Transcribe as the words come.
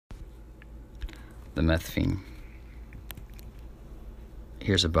the meth fiend.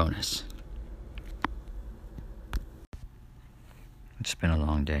 Here's a bonus. It's been a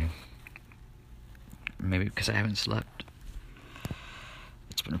long day. Maybe because I haven't slept.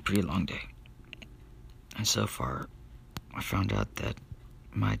 It's been a pretty long day. And so far, I found out that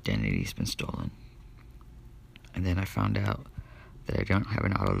my identity's been stolen. And then I found out that I don't have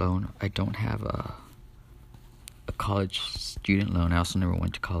an auto loan. I don't have a college student loan. I also never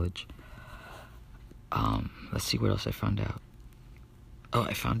went to college. Let's see what else I found out. Oh,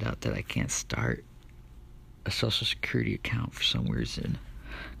 I found out that I can't start a Social Security account for some reason,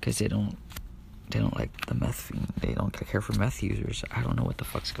 because they don't like the meth fiend. They don't care for meth users. I don't know what the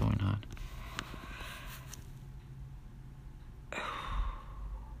fuck's going on.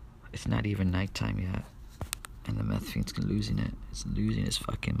 It's not even nighttime yet, and the meth fiend's losing it. It's losing his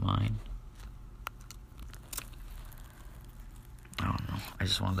fucking mind. I don't know. I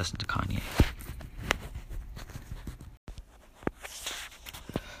just want to listen to Kanye.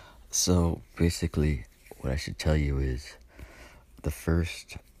 So basically, what I should tell you is the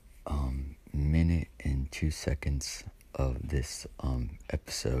first minute and 2 seconds of this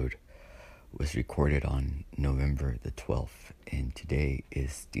episode was recorded on November the 12th, and today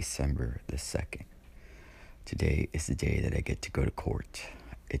is December the 2nd. Today is the day that I get to go to court.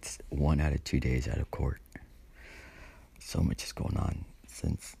 It's 1 out of 2 days out of court. So much is going on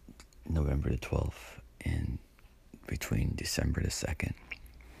since November the 12th and between December the 2nd.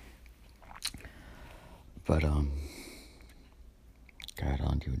 But, God, I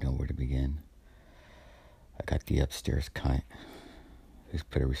don't even know where to begin. I got the upstairs cunt who's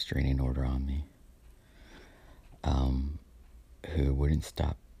put a restraining order on me, who wouldn't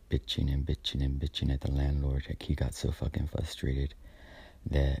stop bitching at the landlord. Like, he got so fucking frustrated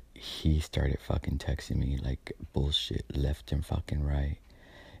that he started fucking texting me like bullshit left and fucking right.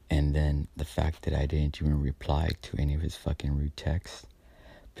 And then the fact that I didn't even reply to any of his fucking rude texts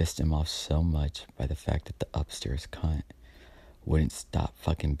pissed him off so much, by the fact that the upstairs cunt wouldn't stop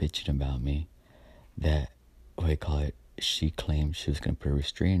fucking bitching about me, that, she claimed she was going to put a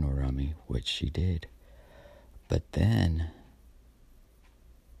restraining order on me, which she did. But then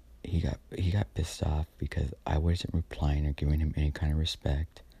he got pissed off because I wasn't replying or giving him any kind of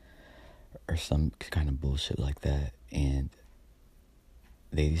respect or some kind of bullshit like that, and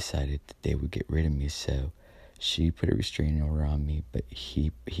they decided that they would get rid of me. So she put a restraining order on me, but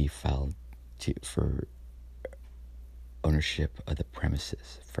he filed for ownership of the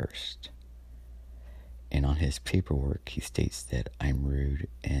premises first. And on his paperwork, he states that I'm rude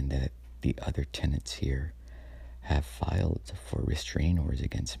and that the other tenants here have filed for restraining orders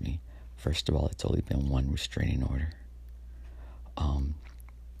against me. First of all, it's only been one restraining order,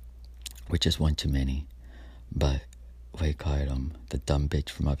 which is one too many. But the dumb bitch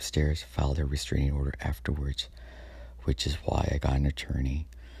from upstairs filed her restraining order afterwards, which is why I got an attorney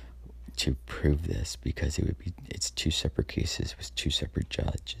to prove this, because it's two separate cases with two separate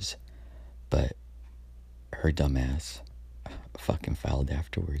judges. But her dumbass fucking filed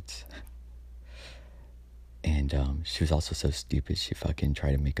afterwards. And she was also so stupid, she fucking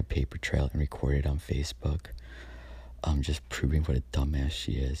tried to make a paper trail and record it on Facebook, just proving what a dumbass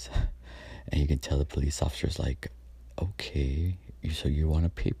she is. And you can tell the police officer's like, okay, so you want a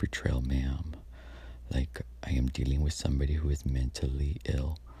paper trail, ma'am? Like, I am dealing with somebody who is mentally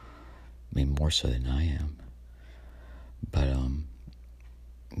ill. I mean, more so than I am. But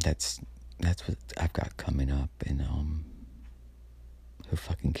that's what I've got coming up, and who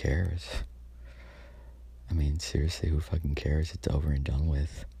fucking cares? I mean, seriously, who fucking cares? It's over and done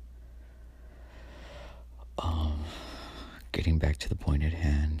with. Getting back to the point at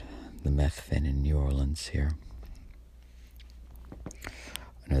hand, the meth fin in New Orleans here.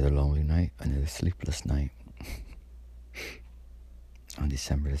 Another lonely night, another sleepless night. On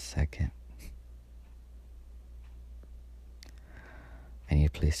December the 2nd. I need a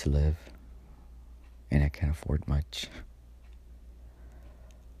place to live, and I can't afford much.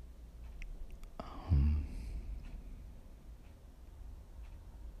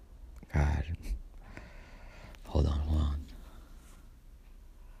 God. Hold on.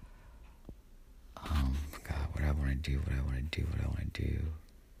 God, what I want to do.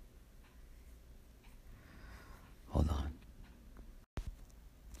 Hold on.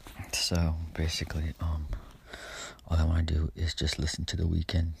 So, basically, all I want to do is just listen to The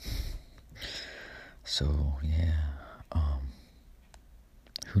Weeknd. So, yeah,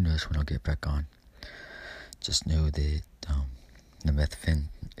 who knows when I'll get back on. Just know that, the meth fin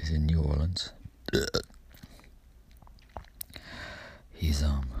is in New Orleans. He's,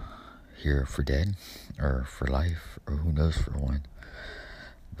 here for dead, or for life, or who knows for when.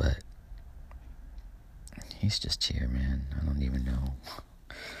 But He's just here, man. I don't even know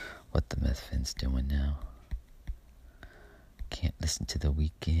what the meth fin's doing now. Can't listen to The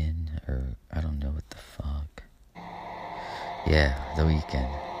Weeknd, or I don't know what the fuck. Yeah, The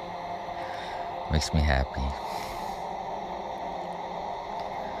Weeknd. Makes me happy.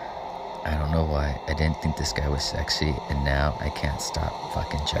 I don't know why. I didn't think this guy was sexy, and now I can't stop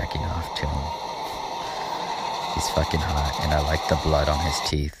fucking jacking off to him. He's fucking hot, and I like the blood on his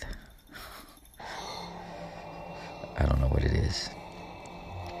teeth. I don't know what it is.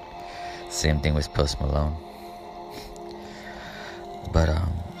 Same thing with Post Malone. But,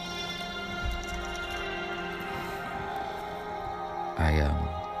 yeah.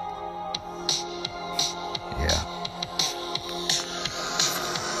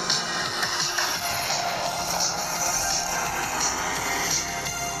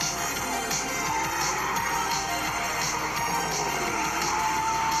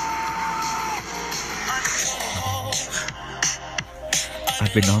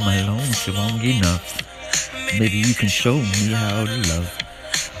 I've been on my own for long enough. Maybe you can show me how to love,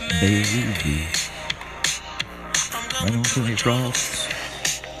 baby. I don't come across.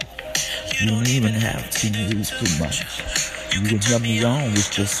 You don't even have to use too much. You can rub me on with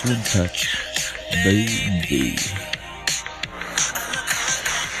just one touch, baby.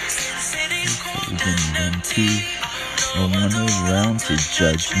 No one around to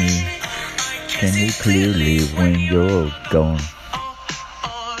judge me. Can you clearly when you're gone?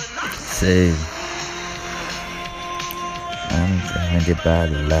 Say, I'm blinded by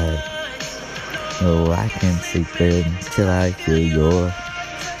the light. Oh, I can't sleep until I feel your.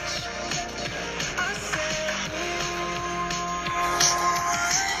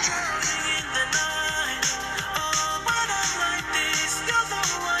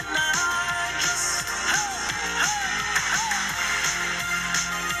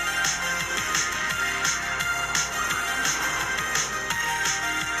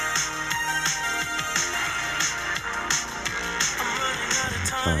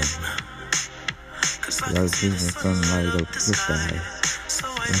 Love being the sunlight up the sky.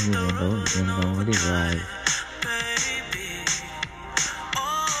 When you know the ride.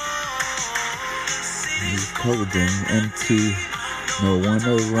 It's cold and empty. No one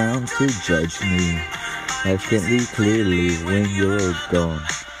around to judge me. I can see clearly when you're gone.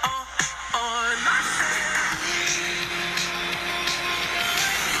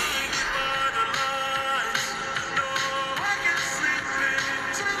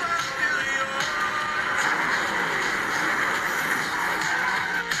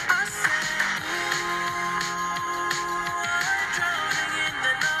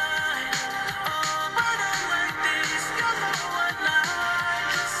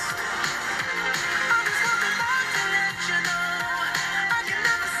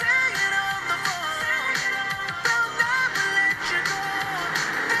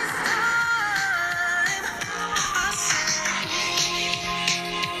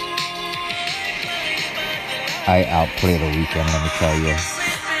 I outplay The Weeknd, let me tell you.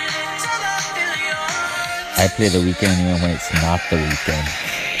 I play The Weeknd even when it's not The Weeknd.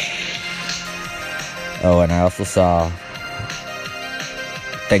 Oh, and I also saw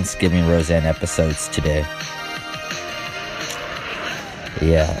Thanksgiving Roseanne episodes today.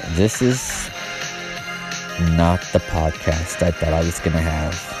 Yeah, this is not the podcast I thought I was going to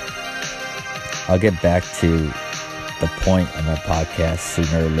have. I'll get back to the point of my podcast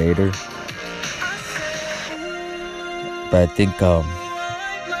sooner or later. But I think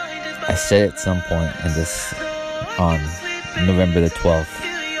I said at some point in this on November the 12th.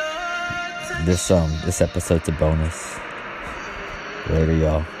 This episode's a bonus. Later,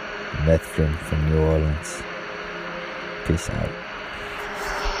 y'all. Meth from New Orleans. Peace out.